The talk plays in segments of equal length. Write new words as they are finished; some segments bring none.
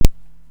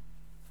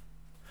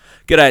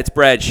G'day, it's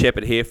Brad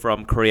Shepherd here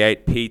from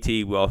Create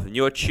PT Wealth, and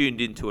you're tuned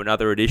into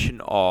another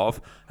edition of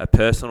A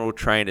Personal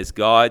Trainer's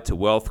Guide to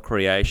Wealth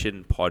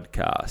Creation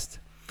podcast.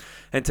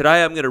 And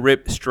today I'm going to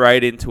rip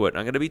straight into it.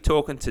 I'm going to be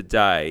talking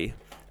today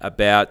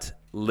about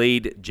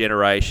lead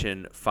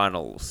generation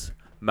funnels,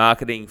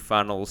 marketing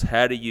funnels.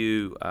 How do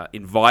you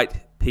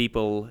invite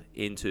people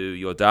into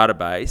your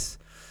database?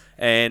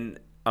 And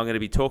I'm going to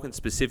be talking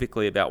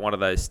specifically about one of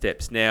those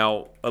steps.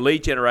 Now, a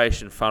lead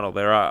generation funnel,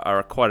 there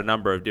are quite a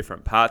number of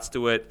different parts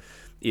to it.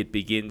 It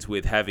begins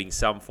with having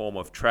some form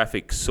of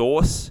traffic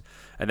source,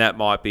 and that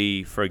might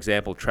be, for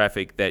example,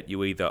 traffic that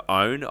you either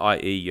own,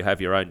 i.e. you have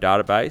your own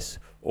database,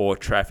 or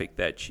traffic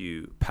that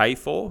you pay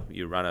for.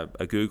 You run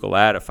a Google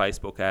ad, a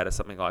Facebook ad, or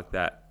something like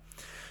that.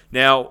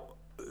 Now,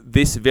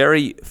 this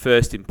very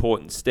first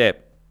important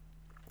step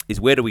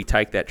is, where do we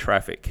take that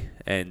traffic?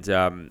 And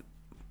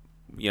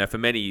for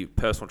many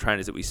personal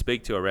trainers that we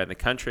speak to around the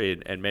country,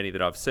 and many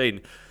that I've seen,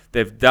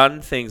 they've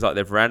done things like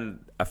they've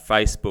run a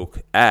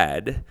Facebook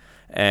ad,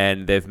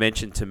 and they've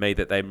mentioned to me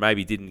that they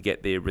maybe didn't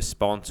get the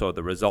response or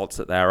the results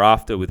that they were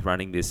after with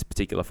running this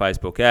particular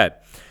Facebook ad.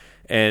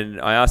 And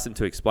I asked them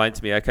to explain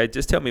to me, okay,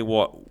 just tell me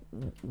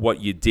what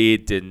you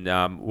did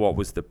and what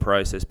was the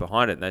process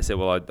behind it. And they said,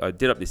 well, I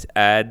did up this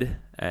ad,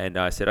 and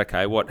I said,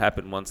 okay, what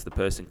happened once the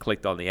person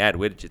clicked on the ad?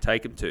 Where did you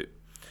take them to?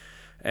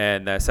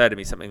 And they say to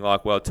me something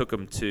like, well, I took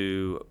them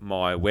to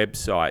my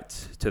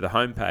website, to the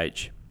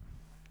homepage.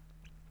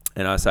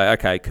 And I say,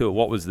 okay, cool.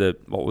 What was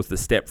the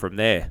step from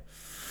there?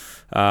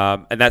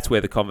 And that's where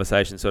the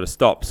conversation sort of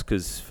stops,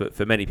 because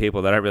for many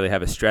people, they don't really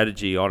have a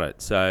strategy on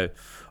it. So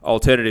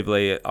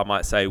alternatively, I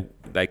might say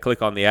they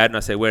click on the ad and I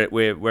say, where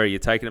are you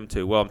taking them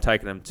to? Well, I'm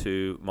taking them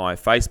to my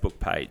Facebook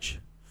page.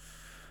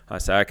 I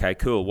say, okay,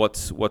 cool.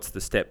 What's the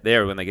step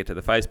there when they get to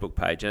the Facebook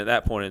page? And at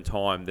that point in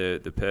time,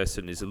 the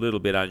person is a little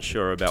bit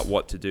unsure about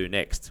what to do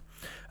next.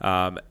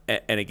 And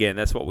again,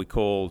 that's what we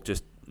call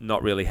just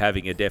not really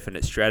having a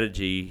definite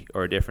strategy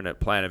or a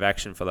definite plan of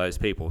action for those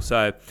people.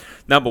 So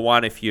number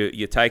one, if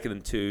you're taking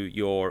them to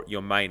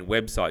your main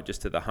website,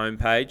 just to the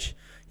homepage,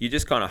 you're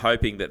just kind of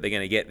hoping that they're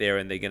going to get there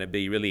and they're going to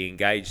be really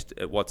engaged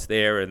at what's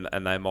there,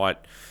 and they might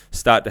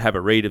start to have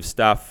a read of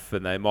stuff,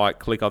 and they might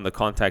click on the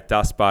contact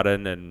us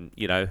button and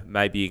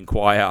maybe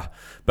inquire.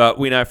 But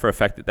we know for a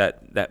fact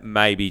that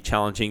may be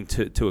challenging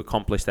to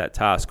accomplish that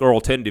task. Or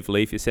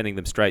alternatively, if you're sending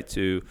them straight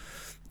to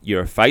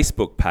your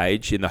Facebook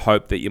page in the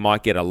hope that you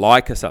might get a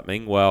like or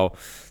something, well,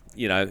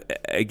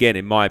 again,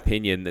 in my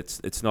opinion,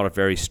 it's not a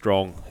very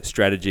strong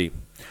strategy.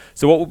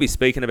 So what we'll be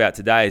speaking about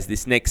today is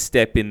this next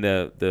step in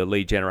the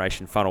lead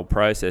generation funnel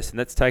process, and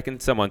that's taking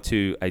someone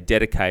to a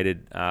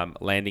dedicated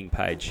landing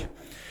page.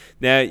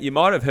 Now, you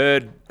might have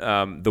heard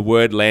the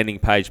word landing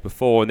page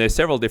before, and there's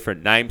several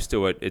different names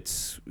to it.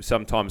 It's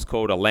sometimes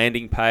called a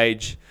landing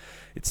page.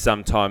 It's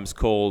sometimes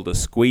called a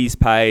squeeze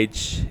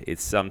page.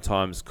 It's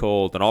sometimes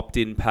called an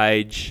opt-in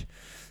page.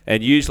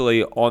 And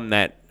usually on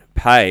that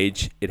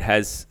page, it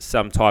has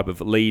some type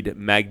of lead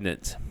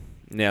magnet.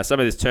 Now, some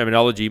of this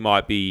terminology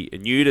might be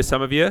new to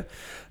some of you.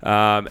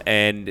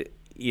 And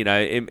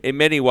in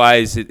many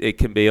ways, it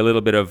can be a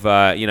little bit of,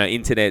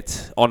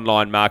 internet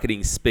online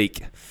marketing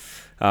speak.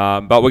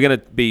 But we're going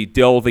to be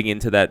delving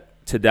into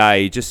that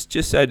today, just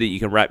so that you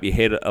can wrap your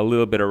head a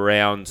little bit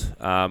around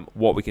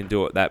what we can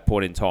do at that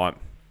point in time.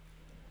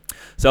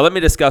 So let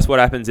me discuss what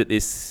happens at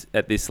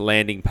this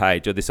landing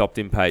page, or this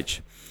opt-in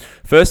page.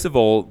 First of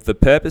all, the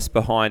purpose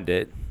behind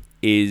it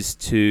is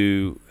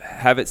to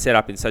have it set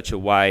up in such a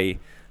way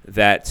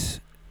that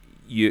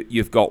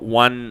you've got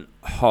one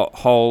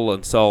whole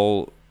and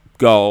sole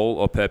goal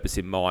or purpose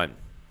in mind.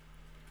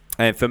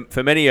 And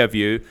for many of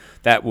you,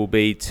 that will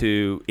be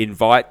to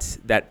invite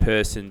that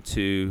person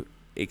to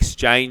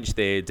exchange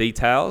their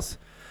details.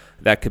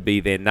 That could be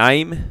their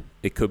name,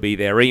 it could be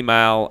their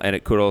email, and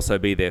it could also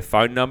be their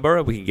phone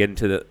number. We can get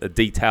into the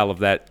detail of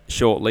that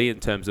shortly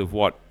in terms of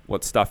what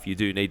stuff you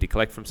do need to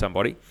collect from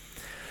somebody.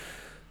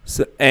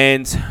 So,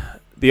 and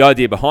the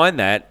idea behind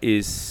that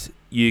is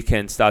you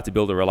can start to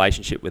build a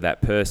relationship with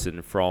that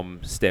person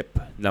from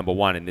step number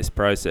one in this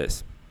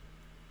process.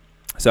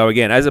 So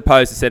again, as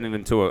opposed to sending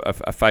them to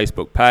a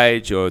Facebook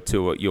page or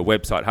to your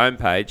website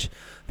homepage,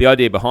 the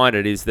idea behind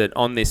it is that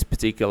on this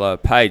particular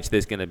page,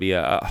 there's going to be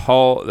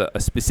a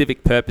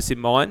specific purpose in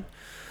mind,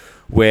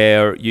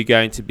 where you're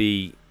going to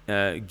be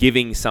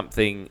giving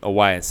something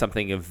away and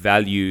something of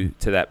value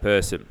to that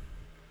person.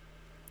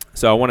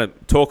 So I want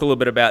to talk a little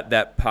bit about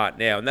that part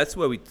now, and that's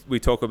where we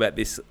talk about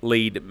this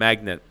lead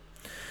magnet.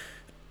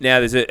 Now,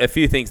 there's a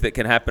few things that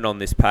can happen on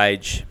this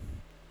page,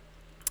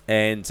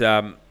 and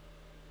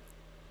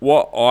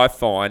what I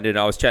find, and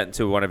I was chatting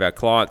to one of our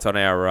clients on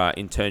our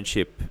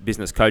internship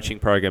business coaching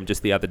program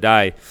just the other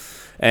day,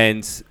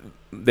 and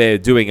they're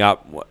doing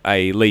up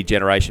a lead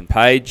generation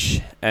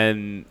page,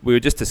 and we were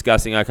just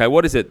discussing, okay,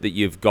 what is it that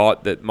you've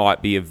got that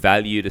might be of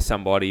value to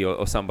somebody,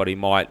 or somebody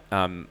might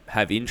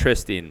have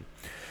interest in?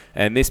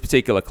 And this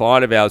particular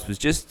client of ours was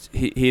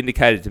he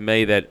indicated to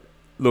me that,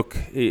 look,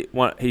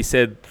 he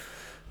said,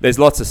 there's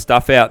lots of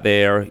stuff out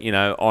there,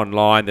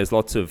 online. There's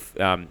lots of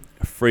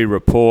free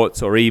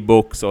reports or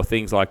ebooks or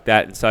things like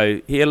that. And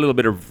so he had a little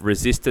bit of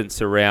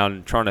resistance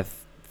around trying to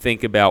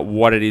think about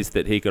what it is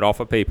that he could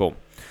offer people.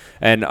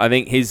 And I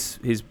think his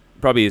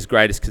probably his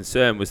greatest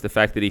concern was the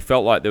fact that he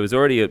felt like there was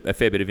already a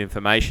fair bit of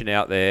information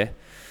out there,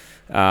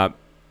 and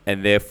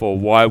therefore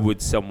why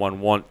would someone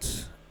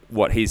want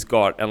what he's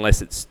got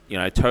unless it's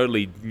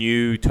totally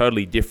new,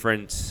 totally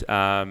different,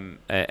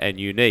 and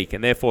unique.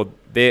 And therefore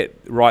there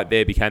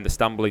became the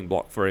stumbling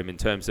block for him in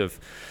terms of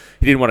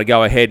he didn't want to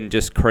go ahead and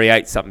just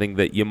create something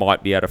that you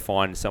might be able to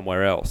find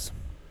somewhere else.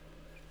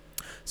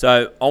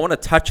 So I want to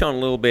touch on a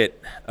little bit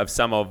of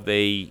some of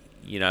the,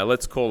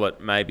 let's call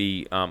it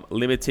maybe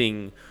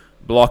limiting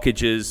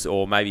blockages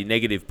or maybe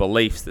negative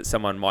beliefs that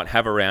someone might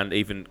have around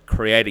even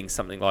creating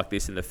something like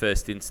this in the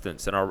first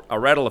instance. And I'll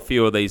rattle a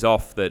few of these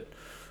off that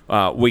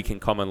we can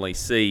commonly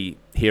see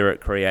here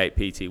at Create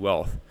PT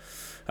Wealth.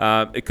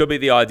 It could be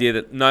the idea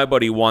that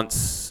nobody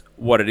wants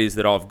what it is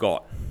that I've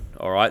got.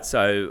 All right,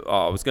 so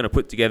I was going to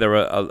put together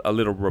a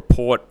little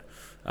report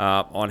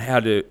on how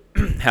to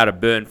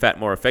burn fat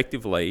more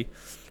effectively.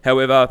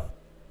 However,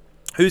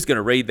 who's going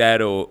to read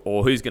that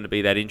or who's going to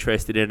be that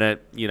interested in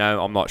it?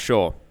 I'm not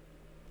sure.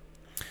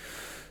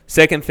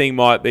 Second thing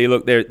might be,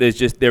 look, there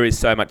is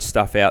so much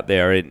stuff out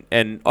there,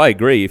 and I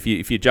agree. If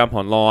you jump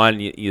online,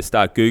 you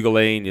start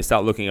Googling, you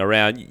start looking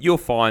around, you'll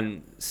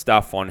find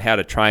stuff on how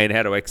to train,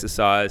 how to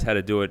exercise, how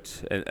to do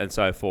it, and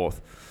so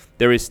forth.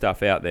 There is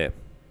stuff out there.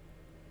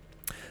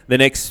 The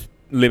next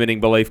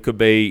limiting belief could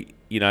be,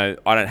 I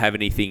don't have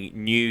anything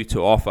new to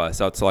offer.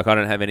 So it's like I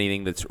don't have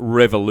anything that's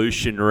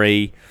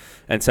revolutionary,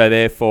 and so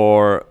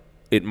therefore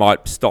it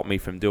might stop me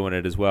from doing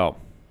it as well.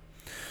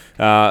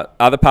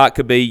 Other part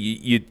could be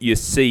you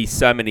see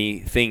so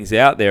many things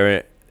out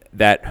there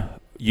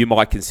that you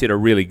might consider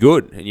really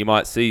good, and you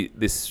might see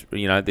this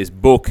this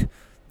book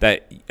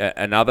that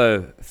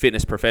another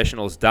fitness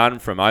professional's done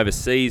from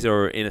overseas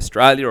or in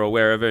Australia or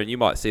wherever, and you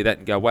might see that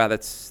and go, wow,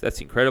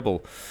 that's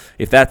incredible.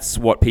 If that's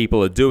what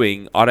people are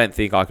doing, I don't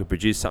think I could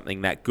produce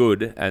something that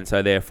good, and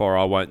so therefore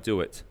I won't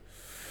do it.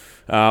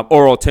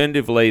 Or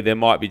alternatively, there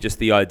might be just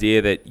the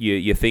idea that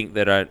you think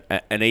that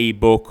an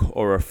e-book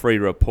or a free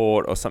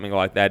report or something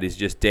like that is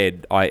just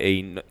dead,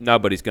 i.e.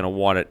 nobody's going to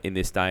want it in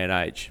this day and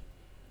age.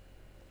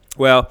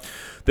 Well,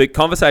 the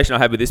conversation I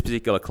had with this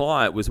particular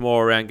client was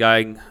more around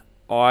going,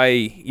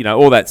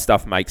 all that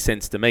stuff makes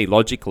sense to me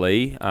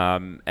logically,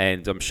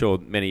 and I'm sure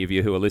many of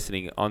you who are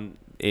listening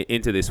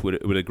into this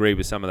would agree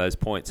with some of those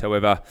points.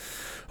 However,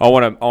 I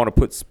want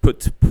to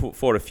put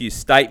forward a few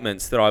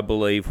statements that I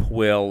believe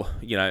will,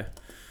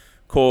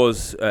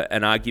 cause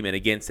an argument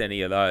against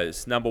any of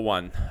those. Number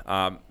one,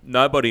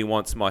 nobody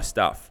wants my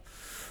stuff.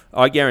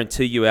 I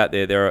guarantee you out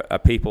there are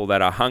people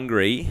that are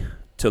hungry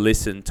to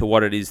listen to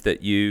what it is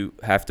that you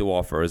have to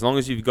offer. As long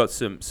as you've got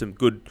some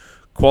good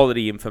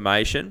quality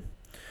information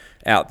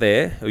out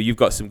there, or you've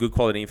got some good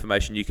quality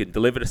information you can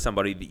deliver to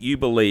somebody that you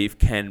believe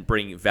can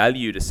bring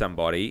value to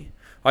somebody,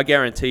 I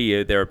guarantee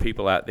you there are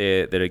people out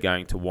there that are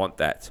going to want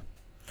that.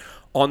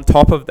 On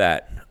top of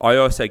that, I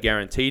also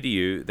guarantee to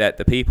you that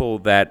the people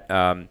that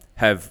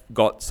have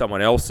got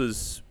someone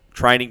else's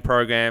training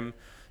program,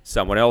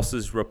 someone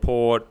else's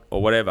report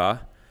or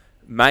whatever,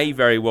 may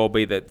very well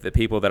be the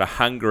people that are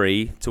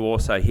hungry to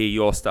also hear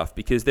your stuff,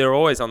 because they're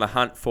always on the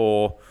hunt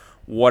for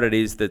what it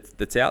is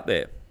that's out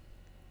there.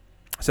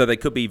 So they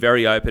could be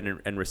very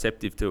open and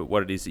receptive to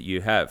what it is that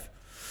you have.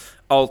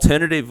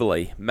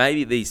 Alternatively,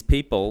 maybe these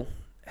people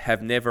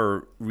have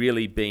never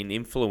really been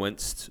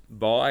influenced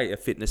by a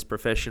fitness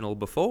professional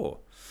before.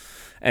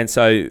 And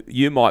so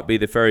you might be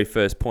the very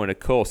first point of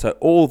call. So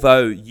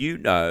although you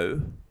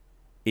know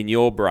in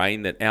your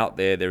brain that out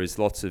there is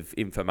lots of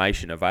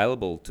information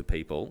available to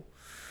people,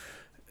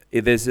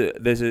 there's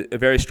a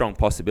very strong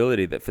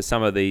possibility that for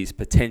some of these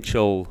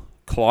potential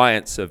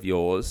clients of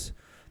yours,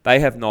 they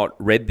have not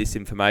read this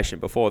information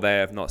before, they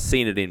have not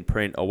seen it in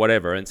print or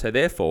whatever, and so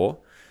therefore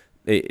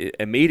it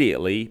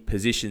immediately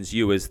positions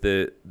you as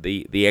the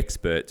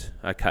expert,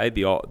 okay,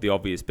 the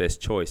obvious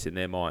best choice in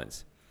their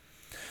minds.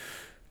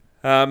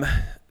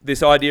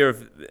 This idea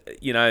of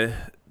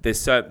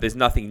there's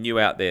nothing new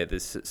out there,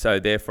 so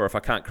therefore if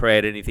I can't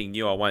create anything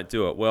new, I won't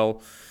do it.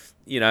 Well,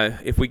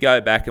 if we go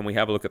back and we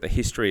have a look at the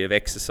history of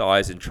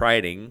exercise and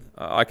training,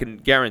 I can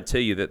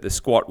guarantee you that the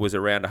squat was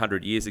around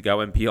 100 years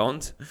ago and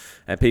beyond,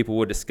 and people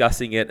were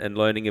discussing it and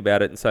learning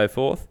about it and so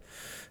forth.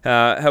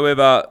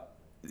 However,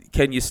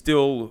 can you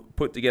still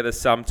put together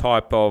some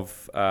type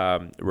of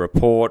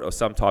report or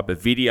some type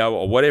of video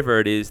or whatever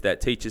it is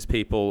that teaches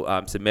people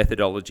some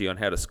methodology on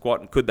how to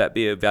squat, and could that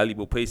be a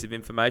valuable piece of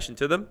information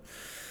to them?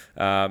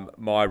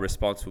 My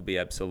response would be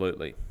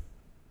absolutely.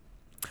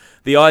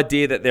 The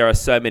idea that there are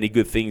so many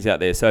good things out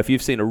there. So if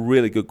you've seen a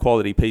really good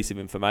quality piece of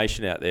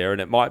information out there, and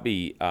it might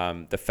be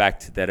the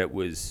fact that it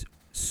was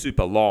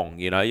super long,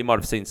 you might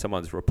have seen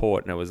someone's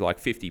report and it was like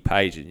 50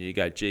 pages, and you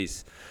go,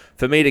 geez,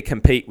 for me to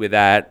compete with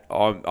that,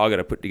 I've got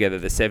to put together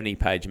the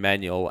 70-page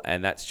manual,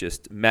 and that's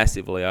just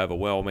massively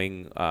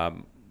overwhelming.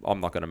 I'm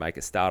not going to make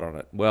a start on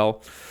it.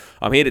 Well,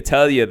 I'm here to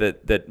tell you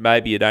that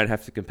maybe you don't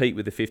have to compete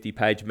with the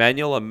 50-page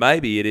manual, and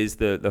maybe it is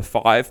the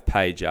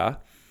 5-pager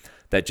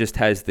that just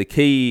has the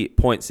key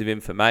points of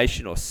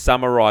information or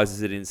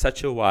summarizes it in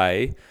such a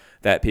way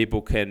that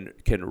people can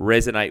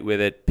resonate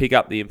with it, pick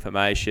up the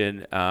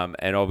information,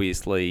 and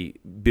obviously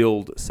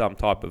build some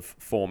type of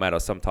format or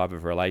some type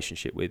of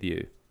relationship with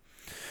you.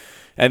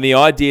 And the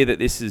idea that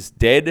this is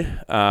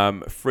dead,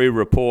 free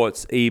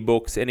reports,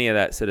 ebooks, any of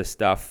that sort of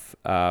stuff,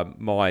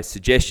 my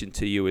suggestion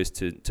to you is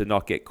to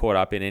not get caught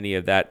up in any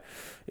of that.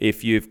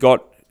 If you've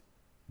got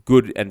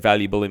good and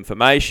valuable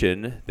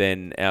information,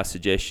 then our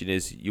suggestion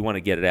is you want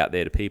to get it out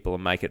there to people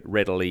and make it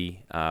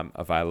readily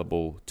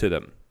available to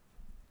them.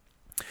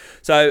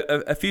 So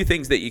a few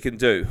things that you can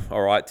do,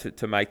 all right,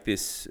 to make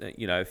this,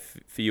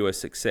 for you a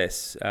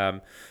success.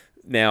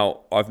 Now,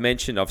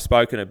 I've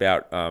spoken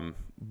about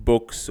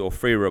books or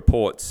free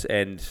reports,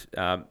 and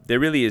there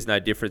really is no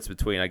difference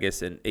between, I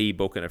guess, an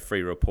ebook and a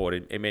free report.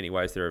 In many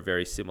ways, they're a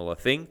very similar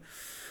thing.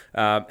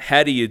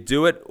 How do you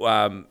do it?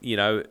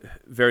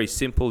 Very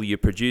simple. You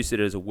produce it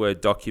as a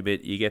Word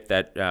document. You get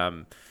that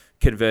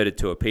converted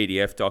to a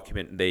PDF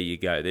document, and there you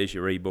go. There's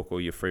your ebook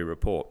or your free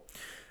report.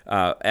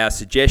 Our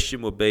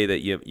suggestion would be that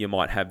you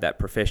might have that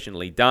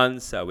professionally done,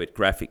 so it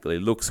graphically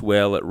looks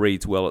well, it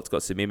reads well, it's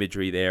got some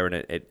imagery there, and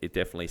it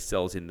definitely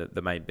sells in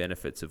the main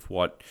benefits of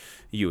what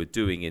you are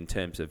doing in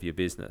terms of your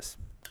business.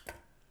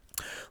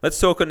 Let's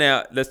talk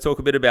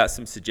a bit about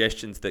some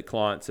suggestions that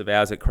clients of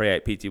ours at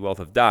Create PT Wealth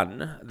have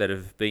done that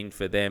have been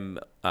for them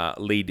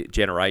lead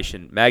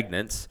generation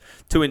magnets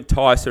to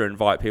entice or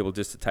invite people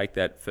just to take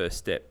that first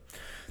step.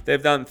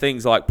 They've done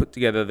things like put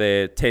together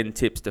their 10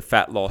 tips to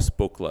fat loss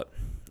booklet.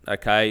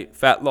 Okay,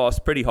 fat loss,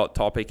 pretty hot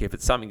topic. If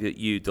it's something that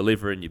you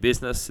deliver in your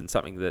business and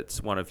something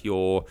that's one of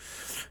your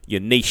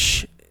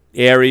niche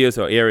areas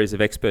or areas of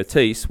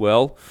expertise,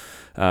 well,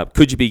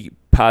 could you be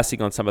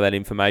passing on some of that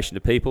information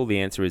to people?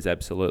 The answer is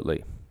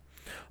absolutely.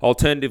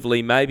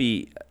 Alternatively,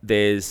 maybe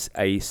there's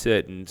a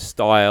certain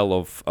style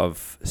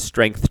of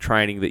strength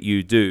training that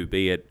you do,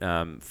 be it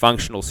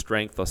functional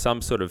strength or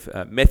some sort of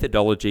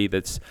methodology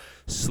that's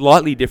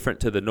slightly different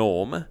to the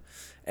norm.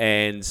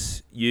 And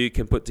you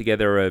can put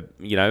together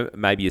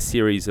maybe a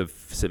series of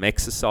some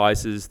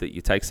exercises that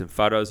you take some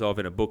photos of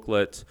in a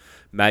booklet.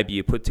 Maybe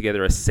you put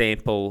together a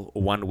sample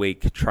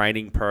 1-week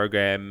training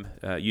program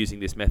using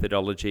this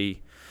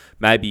methodology.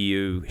 Maybe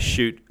you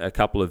shoot a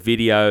couple of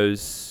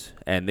videos,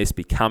 and this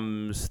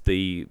becomes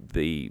the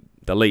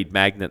lead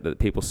magnet that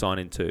people sign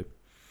into.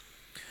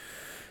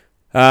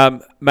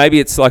 Maybe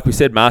it's like we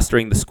said,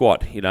 mastering the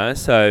squat,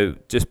 so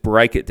just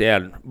break it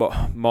down.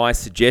 But my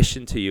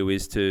suggestion to you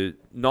is to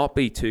not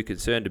be too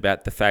concerned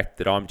about the fact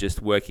that I'm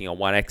just working on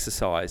one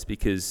exercise,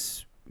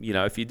 because,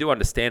 if you do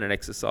understand an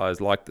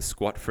exercise like the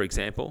squat, for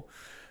example,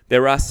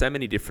 there are so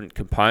many different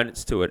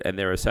components to it, and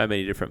there are so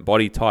many different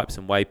body types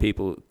and way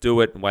people do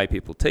it and way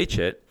people teach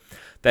it,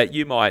 that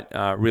you might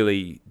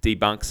really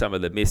debunk some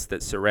of the myths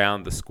that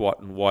surround the squat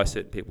and why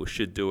certain people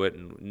should do it,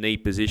 and knee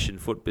position,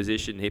 foot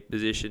position, hip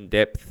position,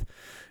 depth.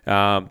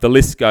 The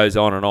list goes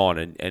on.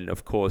 And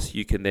of course,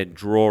 you can then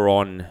draw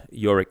on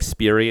your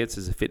experience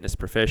as a fitness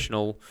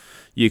professional.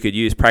 You could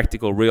use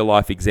practical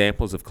real-life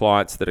examples of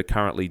clients that are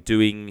currently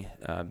doing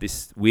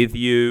this with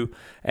you,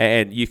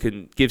 and you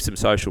can give some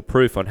social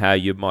proof on how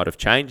you might have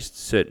changed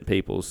certain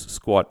people's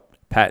squat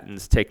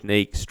patterns,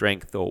 technique,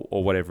 strength,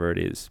 or whatever it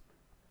is.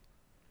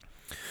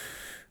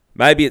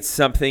 Maybe it's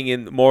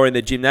something more in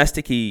the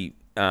gymnastic-y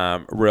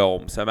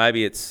realm. So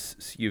maybe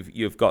it's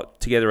you've got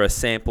together a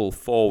sample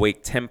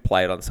 4-week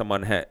template on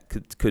someone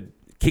could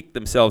kick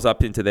themselves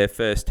up into their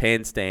first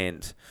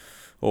handstand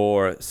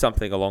or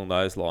something along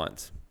those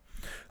lines.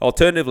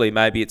 Alternatively,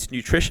 maybe it's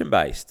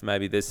nutrition-based.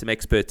 Maybe there's some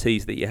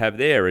expertise that you have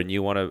there, and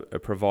you want to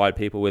provide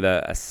people with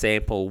a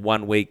sample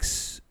 1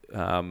 week's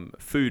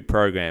food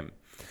program.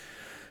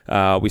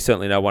 We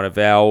certainly know one of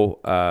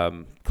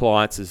our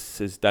clients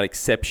has done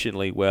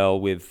exceptionally well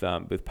with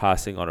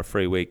passing on a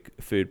free week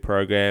food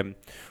program.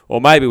 Or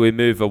maybe we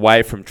move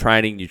away from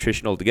training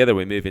nutrition altogether.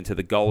 We move into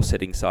the goal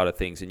setting side of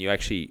things, and you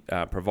actually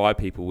provide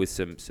people with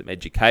some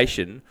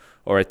education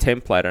or a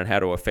template on how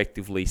to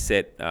effectively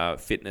set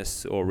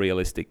fitness or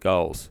realistic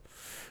goals.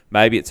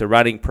 Maybe it's a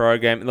running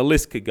program, and the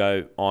list could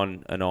go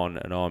on and on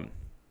and on.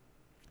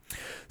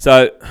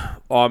 So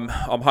I'm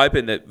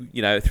hoping that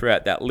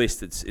throughout that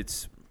list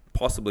it's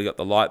possibly got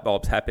the light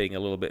bulbs happening a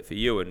little bit for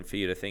you, and for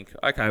you to think,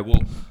 okay,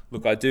 well,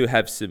 look,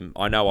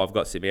 I know I've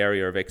got some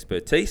area of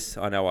expertise.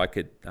 I know I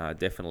could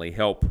definitely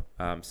help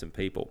some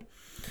people.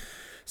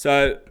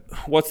 So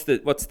what's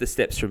the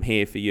steps from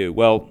here for you?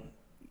 Well,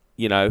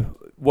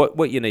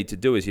 what you need to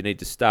do is you need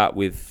to start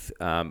with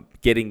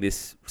getting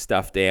this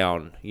stuff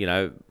down,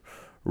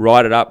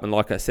 write it up. And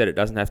like I said, it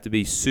doesn't have to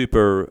be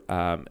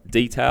super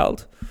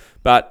detailed,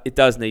 but it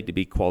does need to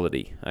be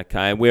quality,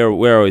 okay? And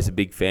we're always a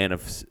big fan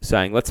of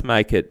saying, let's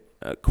make it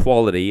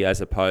quality as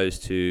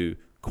opposed to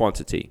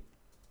quantity.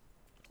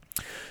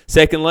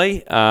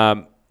 Secondly,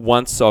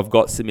 once I've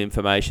got some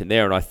information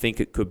there, and I think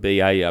it could be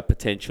a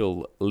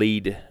potential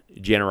lead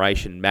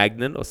generation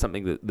magnet or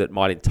something that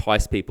might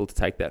entice people to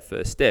take that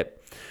first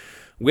step.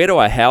 Where do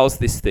I house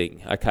this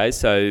thing? Okay,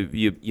 so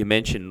you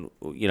mentioned,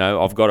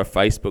 I've got a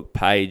Facebook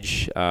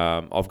page,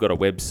 I've got a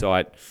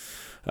website.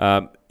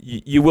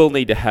 You will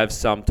need to have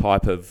some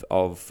type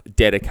of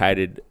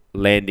dedicated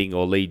landing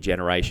or lead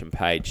generation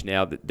page.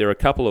 Now, there are a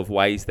couple of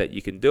ways that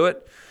you can do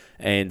it,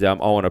 and I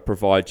want to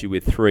provide you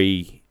with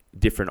 3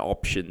 different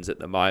options at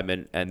the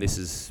moment, and this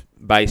is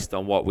based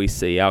on what we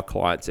see our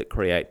clients at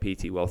Create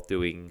PT Wealth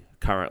doing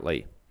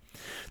currently.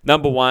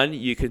 Number 1,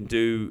 you can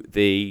do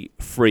the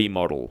free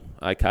model,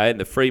 okay? And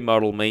the free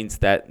model means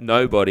that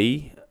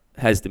nobody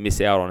has to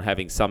miss out on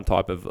having some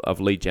type of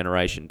lead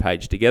generation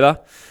page together,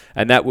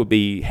 and that would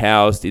be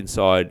housed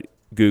inside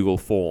Google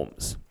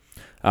Forms.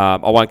 I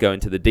won't go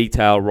into the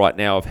detail right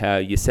now of how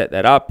you set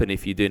that up, and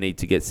if you do need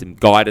to get some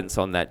guidance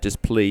on that,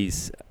 just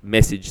please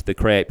message the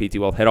Create PT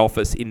Wealth head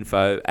office,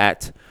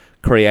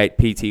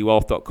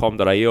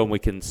 info@createptwealth.com.au, and we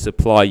can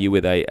supply you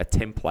with a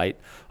template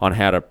on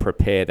how to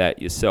prepare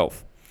that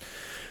yourself.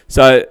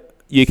 So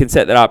you can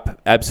set that up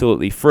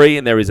absolutely free,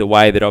 and there is a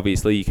way that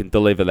obviously you can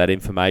deliver that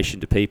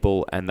information to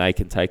people and they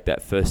can take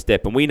that first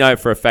step. And we know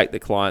for a fact that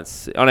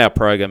clients on our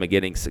program are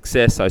getting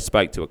success. I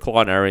spoke to a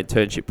client in our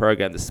internship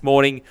program this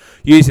morning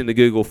using the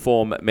Google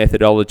Form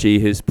methodology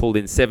who's pulled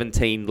in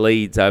 17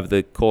 leads over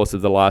the course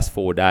of the last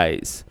 4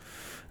 days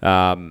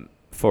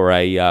for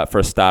a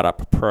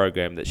startup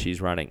program that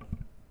she's running.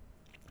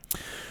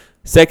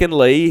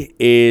 Secondly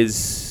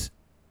is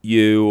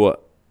you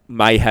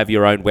may have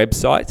your own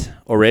website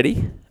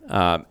already.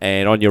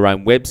 And on your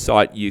own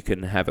website, you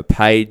can have a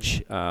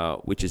page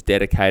which is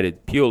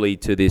dedicated purely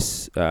to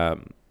this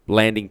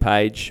landing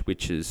page,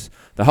 which is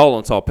the whole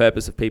entire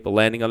purpose of people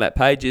landing on that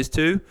page is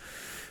to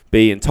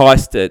be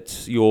enticed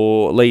at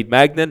your lead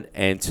magnet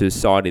and to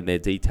sign in their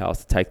details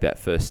to take that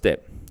first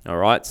step. All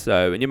right,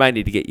 so, and you may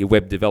need to get your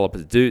web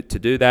developer to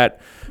do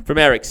that. From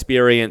our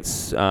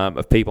experience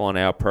of people on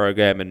our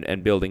program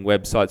and building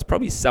websites,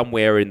 probably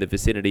somewhere in the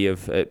vicinity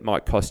of, it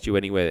might cost you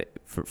anywhere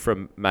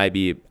from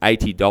maybe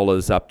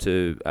 $80 up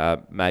to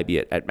maybe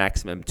at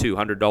maximum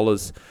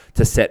 $200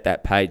 to set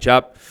that page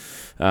up,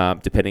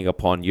 depending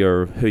upon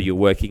who you're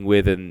working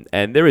with.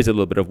 And there is a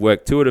little bit of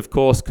work to it, of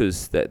course,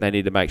 because they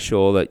need to make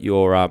sure that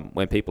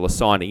when people are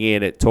signing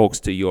in, it talks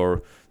to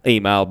your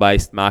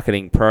email-based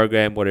marketing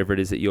program, whatever it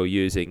is that you're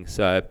using.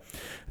 So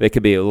there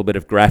could be a little bit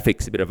of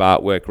graphics, a bit of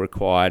artwork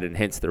required, and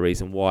hence the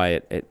reason why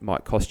it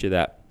might cost you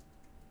that.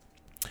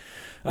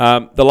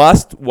 The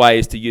last way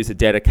is to use a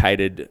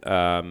dedicated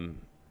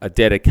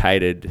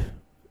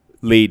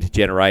lead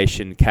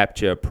generation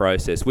capture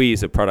process. We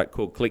use a product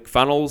called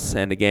ClickFunnels,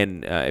 and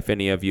again, if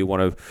any of you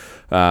want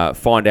to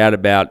find out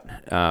about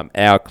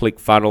our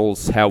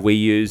ClickFunnels, how we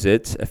use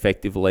it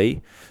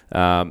effectively,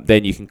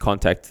 then you can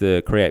contact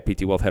the Create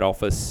PT Wealth head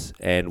office,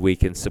 and we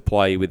can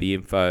supply you with the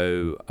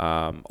info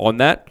on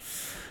that.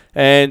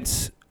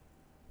 And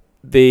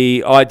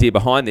the idea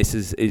behind this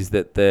is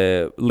that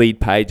the lead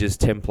pages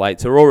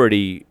templates are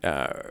already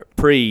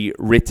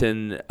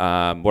pre-written.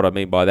 What I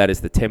mean by that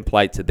is the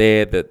templates are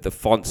there, the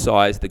font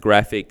size, the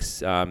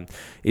graphics.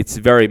 It's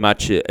very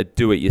much a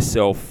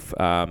do-it-yourself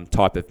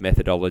type of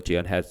methodology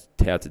on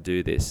how to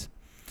do this.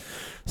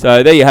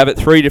 So there you have it,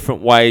 3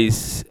 different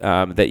ways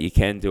that you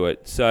can do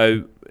it.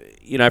 So,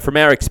 from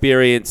our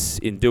experience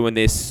in doing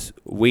this,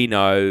 we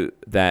know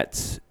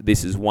that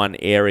this is one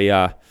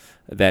area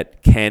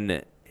that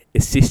can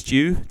assist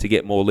you to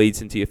get more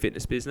leads into your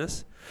fitness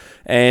business.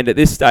 And at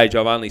this stage,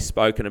 I've only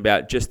spoken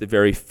about just the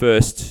very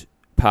first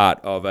part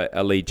of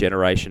a lead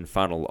generation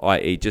funnel,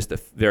 i.e. just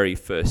the very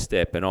first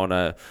step. And on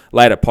a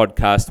later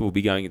podcast, we'll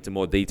be going into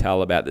more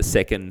detail about the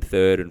 2nd,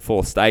 3rd, and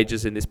 4th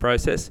stages in this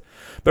process.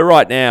 But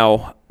right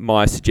now,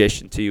 my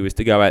suggestion to you is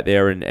to go out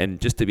there and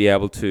just to be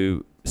able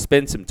to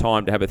spend some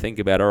time to have a think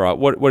about, all right,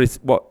 what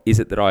is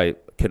it that I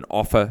can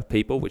offer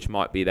people, which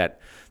might be that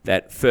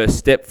first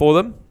step for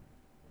them.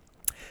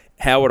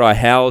 How would I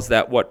house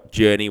that? What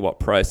journey, what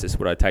process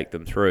would I take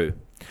them through?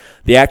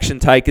 The action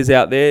takers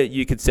out there,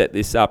 you could set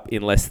this up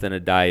in less than a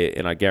day,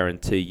 and I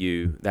guarantee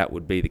you that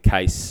would be the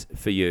case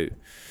for you.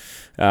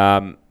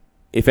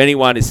 If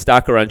anyone is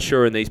stuck or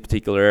unsure in these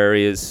particular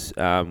areas,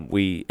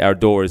 our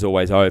door is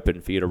always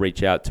open for you to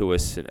reach out to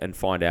us and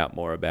find out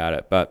more about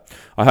it. But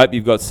I hope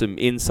you've got some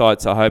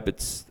insights. I hope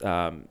it's,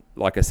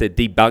 like I said,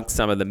 debunked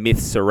some of the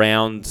myths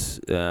around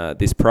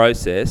this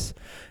process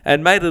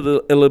and made it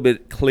a little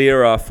bit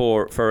clearer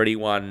for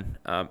anyone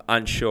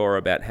unsure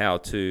about how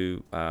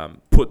to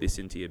put this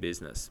into your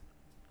business.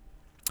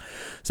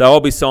 So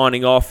I'll be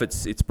signing off.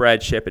 It's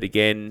Brad Shepherd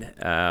again,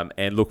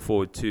 and look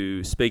forward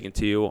to speaking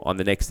to you on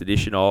the next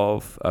edition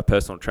of A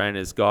Personal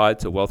Trainer's Guide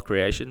to Wealth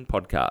Creation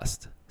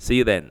podcast. See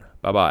you then.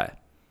 Bye-bye.